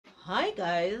Hi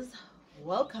guys,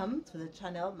 welcome to the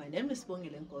channel. My name is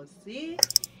Sibongile Nkosi,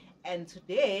 and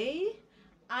today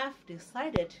I've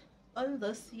decided on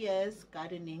this year's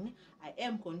gardening I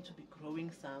am going to be growing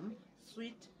some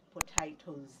sweet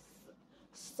potatoes.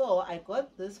 So I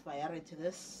got this variety,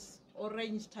 this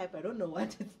orange type. I don't know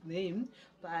what it's named,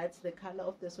 but the color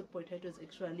of the sweet potato is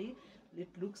actually, it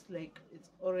looks like it's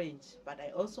orange, but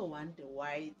I also want the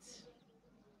white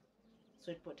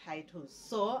sweet potatoes.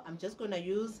 So I'm just gonna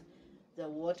use the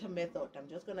water method. I'm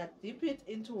just gonna dip it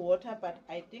into water, but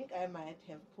I think I might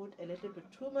have put a little bit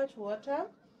too much water.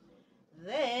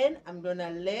 Then I'm gonna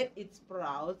let it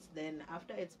sprout. Then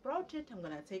after it's sprouted, I'm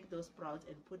gonna take those sprouts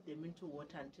and put them into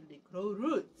water until they grow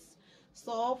roots.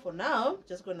 So for now,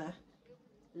 just gonna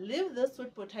leave the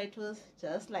sweet potatoes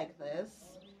just like this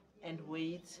and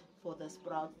wait for the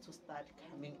sprouts to start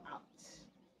coming out.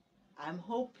 I'm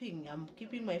hoping, I'm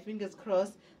keeping my fingers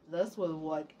crossed this will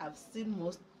work. I've seen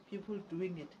most people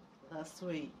doing it this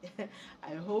way.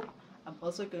 I hope I'm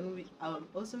also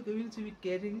going to be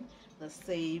getting the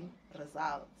same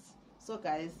results. So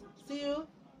guys, see you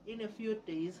in a few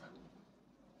days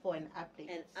for an update.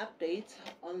 An update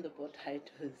on the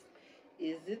potatoes.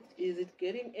 Is it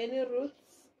getting any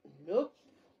roots? Nope.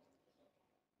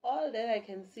 All that I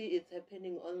can see is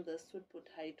happening on the sweet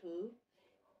potato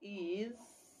is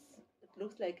it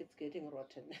looks like it's getting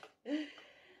rotten.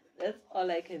 That's all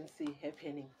I can see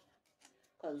happening,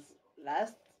 because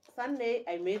last Sunday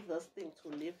I made this thing to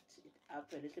lift it up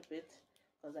a little bit,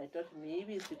 because I thought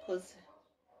maybe it's because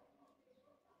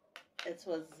it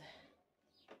was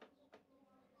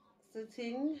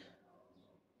sitting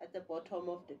at the bottom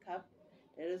of the cup.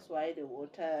 That is why the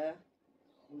water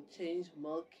will change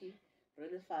milky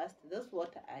really fast. This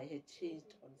water I had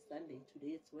changed on Sunday.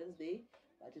 Today it's Wednesday,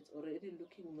 but it's already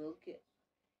looking milky,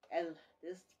 and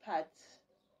this part.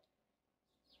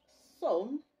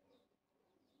 So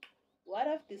what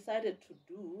I've decided to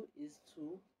do is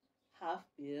to half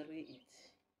bury it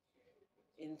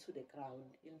into the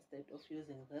ground instead of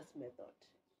using this method,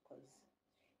 because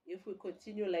if we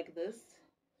continue like this,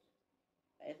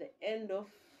 by the end of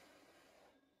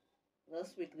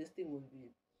this week this thing will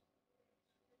be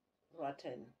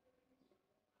rotten.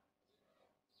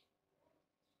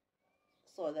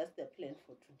 So that's the plan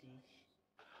for today.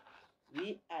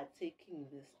 We are taking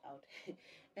this out.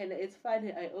 And it's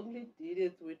funny, I only did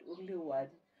it with only one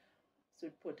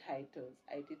sweet potatoes.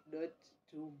 I did not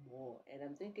do more, and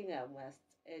I'm thinking I must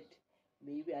add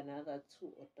maybe another 2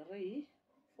 or 3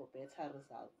 for better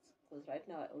results, because right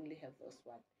now I only have this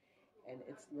one and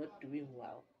it's not doing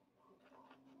well.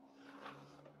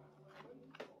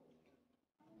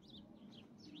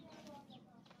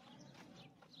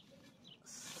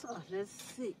 So let's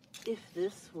see if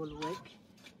this will work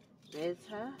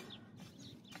better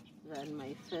than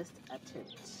my first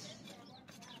attempt.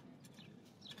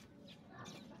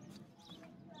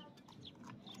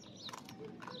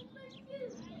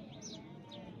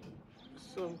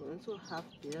 So I'm going to half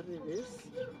bury this.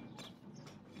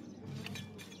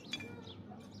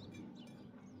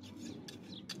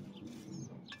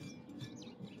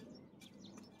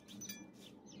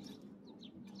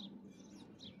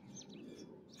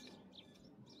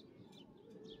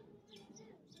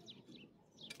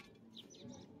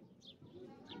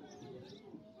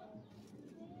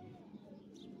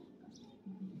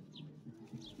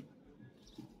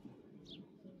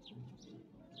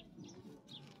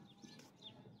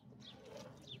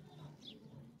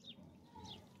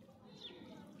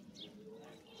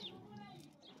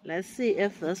 Let's see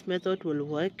if this method will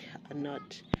work or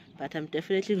not. But I'm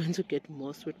definitely going to get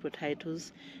more sweet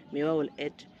potatoes. Maybe I will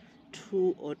add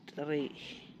 2 or 3.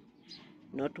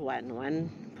 Not one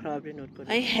probably not good.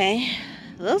 Okay,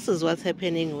 this is what's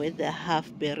happening with the half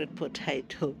buried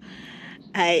potato.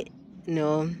 I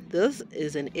know this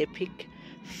is an epic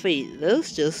fail.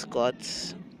 This just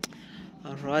got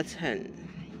rotten.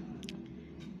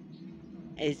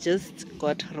 It just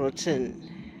got rotten.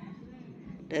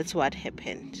 That's what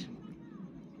happened.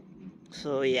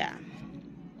 So yeah.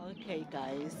 Okay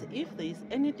guys, if there's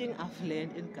anything I've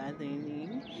learned in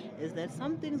gardening, is that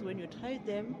some things when you try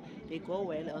them they go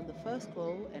well on the first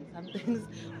go, and some things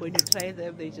when you try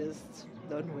them they just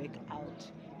don't work out.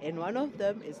 And one of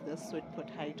them is the sweet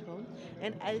potato,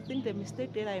 and I think the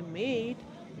mistake that I made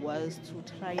was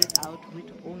to try it out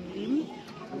with only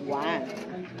one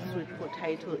sweet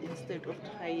potato instead of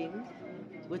trying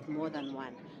with more than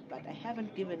one. But I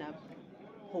haven't given up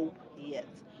hope yet.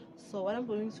 So what I'm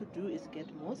going to do is get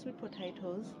more sweet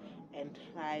potatoes and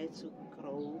try to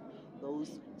grow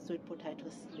those sweet potato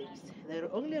slips. The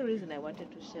only reason I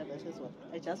wanted to share this is what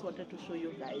I just wanted to show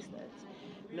you guys that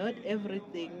not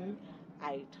everything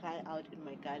I try out in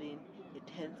my garden, it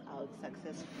turns out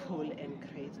successful and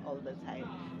great all the time.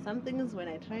 Some things when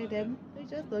I try them, they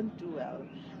just don't do well.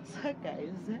 So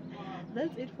guys,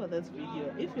 that's it for this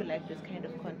video. If you like this kind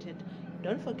of content,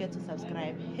 don't forget to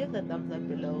subscribe, hit the thumbs up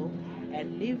below,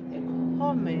 and leave a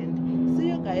comment. See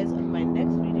you guys on my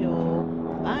next video.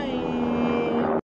 Bye.